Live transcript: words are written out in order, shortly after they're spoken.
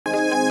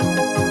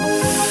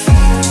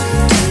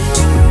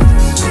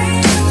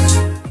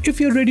If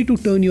you're ready to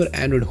turn your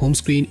Android home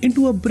screen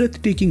into a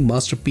breathtaking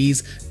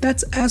masterpiece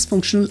that's as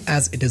functional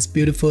as it is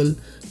beautiful,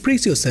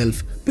 brace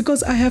yourself,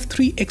 because I have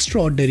 3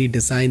 extraordinary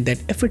designs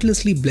that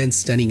effortlessly blend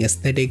stunning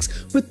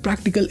aesthetics with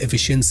practical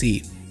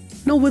efficiency.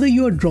 Now, whether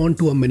you are drawn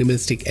to a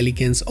minimalistic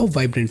elegance or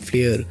vibrant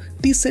flair,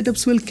 these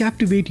setups will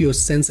captivate your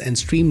sense and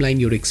streamline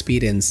your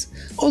experience.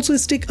 Also,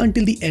 stick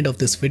until the end of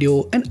this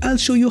video and I'll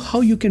show you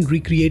how you can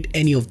recreate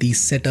any of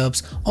these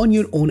setups on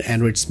your own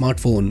Android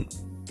smartphone.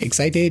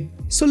 Excited?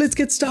 So let's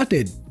get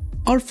started.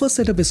 Our first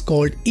setup is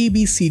called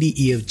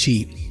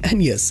ABCDEFG,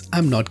 and yes,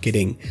 I'm not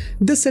kidding.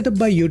 This setup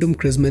by Yotam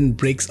Khrizman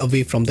breaks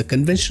away from the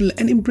conventional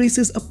and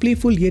embraces a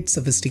playful yet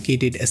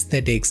sophisticated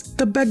aesthetics.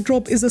 The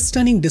backdrop is a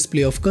stunning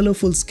display of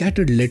colorful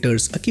scattered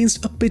letters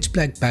against a pitch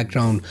black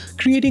background,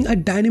 creating a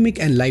dynamic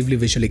and lively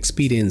visual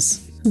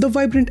experience. The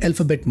vibrant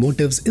alphabet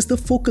motifs is the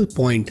focal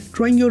point,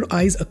 drawing your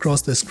eyes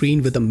across the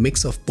screen with a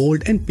mix of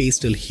bold and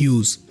pastel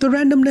hues. The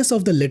randomness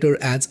of the letter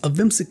adds a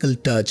whimsical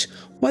touch,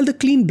 while the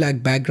clean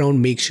black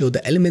background makes sure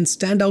the elements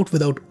stand out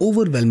without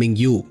overwhelming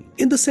you.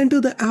 In the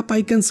center, the app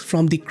icons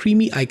from the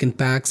creamy icon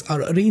packs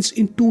are arranged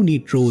in 2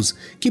 neat rows,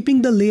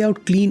 keeping the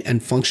layout clean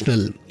and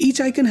functional.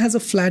 Each icon has a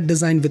flat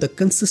design with a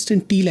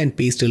consistent teal and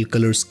pastel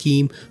color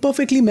scheme,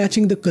 perfectly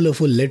matching the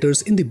colorful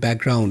letters in the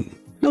background.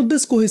 Now,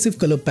 this cohesive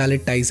color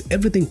palette ties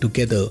everything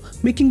together,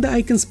 making the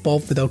icons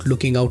pop without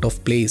looking out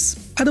of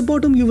place. At the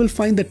bottom, you will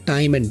find the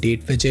time and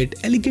date widget,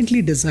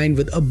 elegantly designed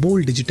with a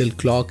bold digital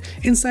clock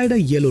inside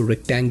a yellow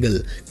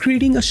rectangle,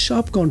 creating a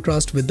sharp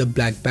contrast with the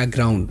black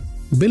background.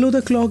 Below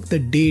the clock, the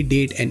day,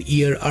 date and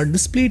year are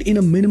displayed in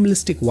a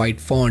minimalistic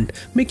white font,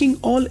 making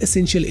all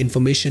essential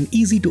information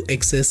easy to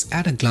access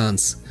at a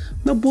glance.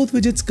 Now, both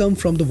widgets come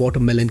from the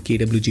Watermelon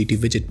KWGT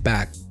widget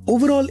pack.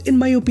 Overall, in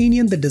my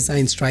opinion, the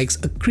design strikes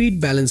a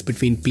great balance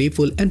between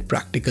playful and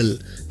practical.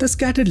 The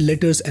scattered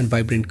letters and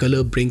vibrant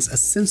color brings a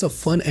sense of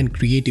fun and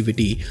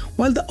creativity,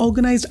 while the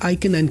organized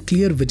icon and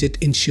clear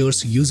widget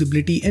ensures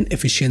usability and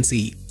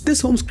efficiency.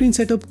 This home screen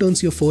setup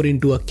turns your phone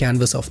into a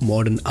canvas of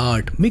modern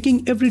art,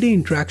 making everyday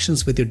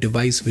interactions with your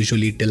device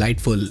visually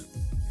delightful.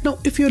 Now,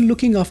 if you're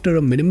looking after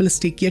a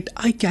minimalistic yet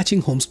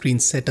eye-catching home screen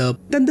setup,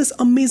 then this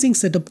amazing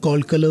setup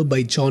called Color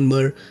by Jhon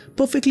Mar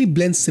perfectly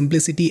blends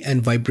simplicity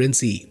and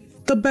vibrancy.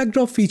 The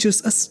backdrop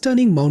features a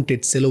stunning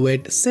mounted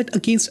silhouette set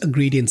against a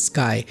gradient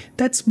sky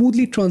that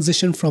smoothly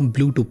transitions from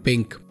blue to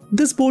pink.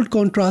 This bold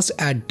contrast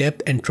adds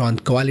depth and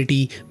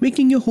tranquility,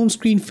 making your home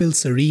screen feel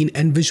serene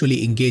and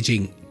visually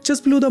engaging.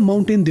 Just below the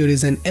mountain, there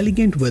is an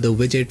elegant weather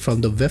widget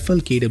from the Waffle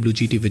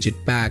KWGT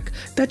widget pack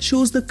that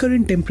shows the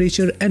current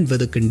temperature and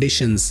weather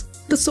conditions.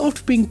 The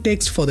soft pink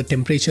text for the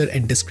temperature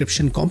and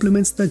description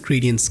complements the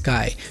gradient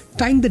sky,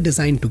 tying the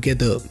design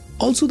together.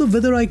 Also, the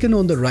weather icon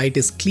on the right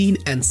is clean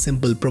and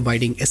simple,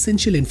 providing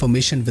essential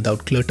information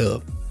without clutter.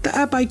 The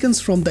app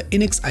icons from the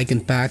Index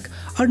icon pack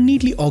are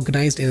neatly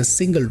organized in a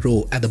single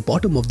row at the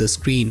bottom of the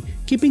screen,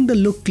 keeping the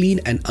look clean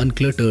and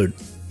uncluttered.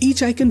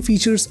 Each icon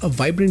features a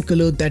vibrant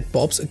color that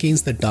pops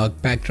against the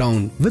dark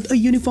background, with a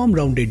uniform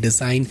rounded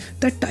design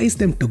that ties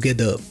them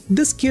together.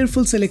 This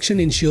careful selection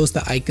ensures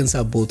the icons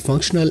are both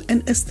functional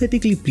and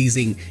aesthetically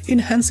pleasing,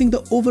 enhancing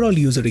the overall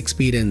user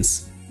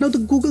experience. Now, the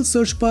Google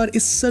search bar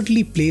is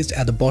subtly placed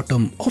at the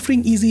bottom,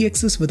 offering easy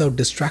access without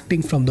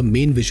distracting from the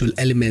main visual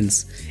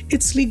elements.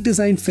 Its sleek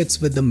design fits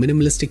with the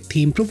minimalistic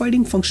theme,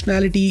 providing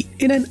functionality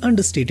in an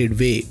understated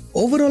way.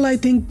 Overall, I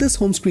think this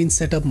home screen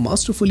setup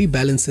masterfully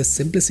balances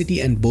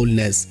simplicity and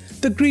boldness.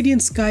 The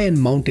gradient sky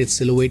and mounted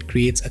silhouette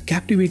creates a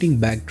captivating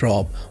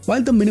backdrop,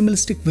 while the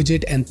minimalistic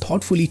widget and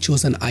thoughtfully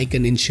chosen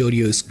icon ensure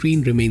your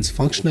screen remains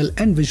functional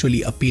and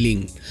visually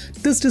appealing.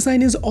 This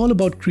design is all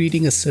about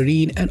creating a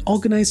serene and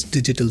organized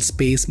digital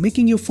space,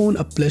 making your phone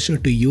a pleasure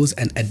to use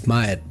and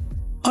admire.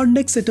 Our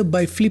next setup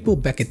by Filippo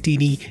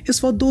Becattini is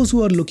for those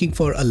who are looking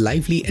for a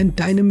lively and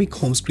dynamic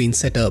home screen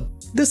setup.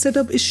 This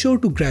setup is sure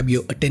to grab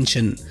your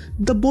attention.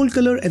 The bold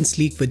color and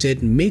sleek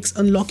widget makes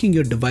unlocking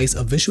your device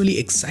a visually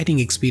exciting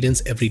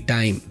experience every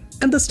time.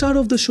 And the star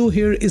of the show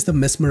here is the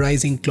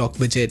mesmerizing clock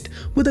widget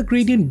with a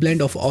gradient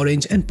blend of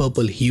orange and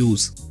purple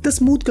hues. The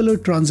smooth color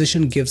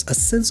transition gives a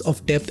sense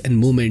of depth and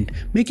movement,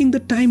 making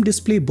the time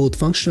display both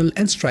functional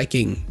and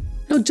striking.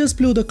 Now, just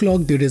below the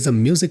clock, there is a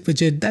music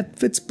widget that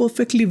fits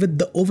perfectly with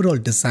the overall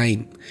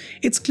design.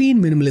 Its clean,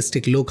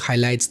 minimalistic look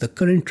highlights the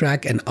current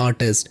track and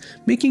artist,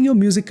 making your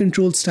music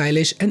control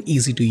stylish and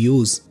easy to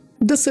use.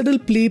 The subtle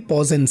play,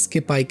 pause and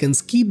skip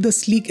icons keep the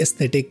sleek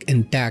aesthetic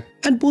intact,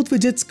 and both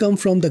widgets come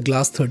from the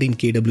Glass 13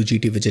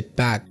 KWGT widget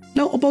pack.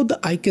 Now, about the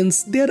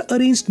icons, they are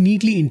arranged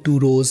neatly in 2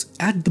 rows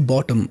at the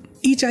bottom.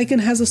 Each icon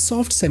has a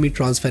soft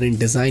semi-transparent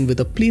design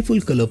with a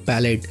playful color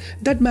palette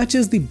that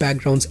matches the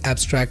background's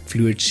abstract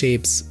fluid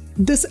shapes.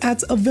 This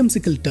adds a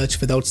whimsical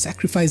touch without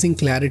sacrificing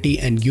clarity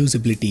and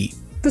usability.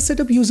 The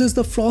setup uses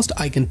the Frost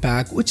icon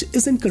pack, which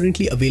isn't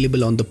currently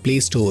available on the Play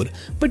Store,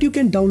 but you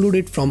can download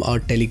it from our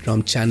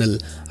Telegram channel.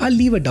 I'll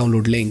leave a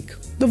download link.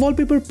 The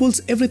wallpaper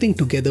pulls everything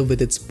together with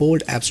its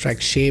bold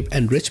abstract shape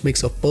and rich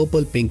mix of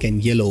purple, pink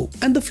and yellow.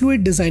 And the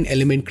fluid design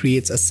element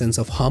creates a sense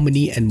of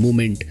harmony and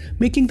movement,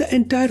 making the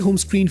entire home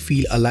screen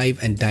feel alive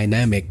and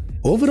dynamic.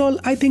 Overall,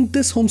 I think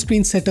this home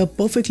screen setup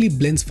perfectly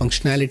blends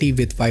functionality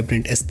with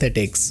vibrant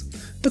aesthetics.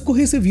 The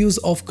cohesive use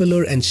of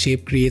color and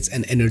shape creates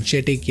an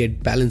energetic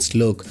yet balanced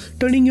look,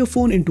 turning your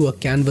phone into a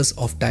canvas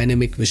of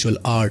dynamic visual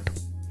art.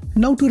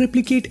 Now to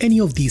replicate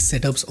any of these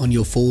setups on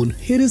your phone,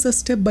 here is a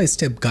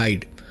step-by-step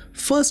guide.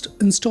 First,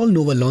 install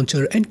Nova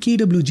Launcher and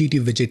KWGT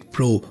Widget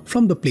Pro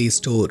from the Play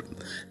Store.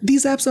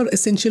 These apps are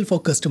essential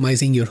for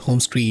customizing your home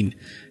screen.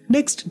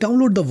 Next,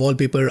 download the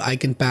Wallpaper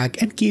Icon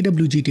Pack and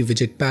KWGT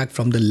Widget Pack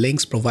from the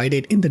links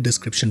provided in the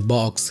description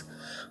box.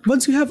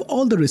 Once you have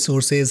all the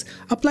resources,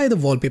 apply the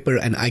Wallpaper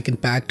and Icon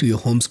Pack to your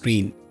home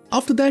screen.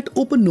 After that,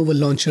 open Nova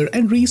Launcher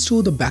and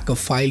restore the backup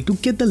file to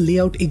get the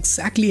layout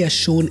exactly as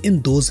shown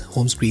in those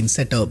home screen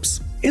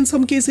setups. In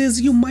some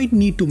cases, you might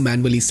need to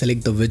manually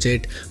select the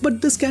widget, but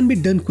this can be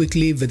done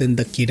quickly within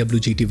the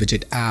KWGT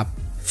Widget app.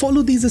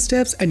 Follow these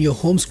steps and your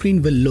home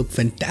screen will look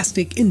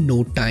fantastic in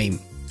no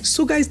time.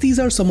 So guys, these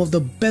are some of the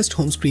best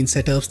home screen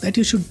setups that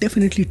you should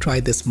definitely try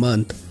this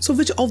month. So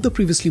which of the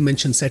previously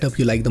mentioned setup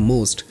you like the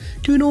most?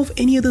 Do you know of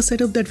any other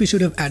setup that we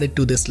should have added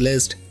to this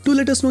list? Do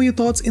let us know your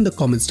thoughts in the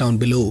comments down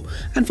below.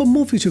 And for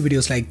more future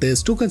videos like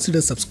this, do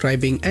consider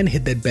subscribing and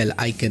hit that bell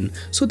icon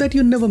so that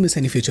you never miss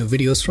any future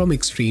videos from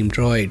Extreme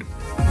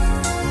Droid.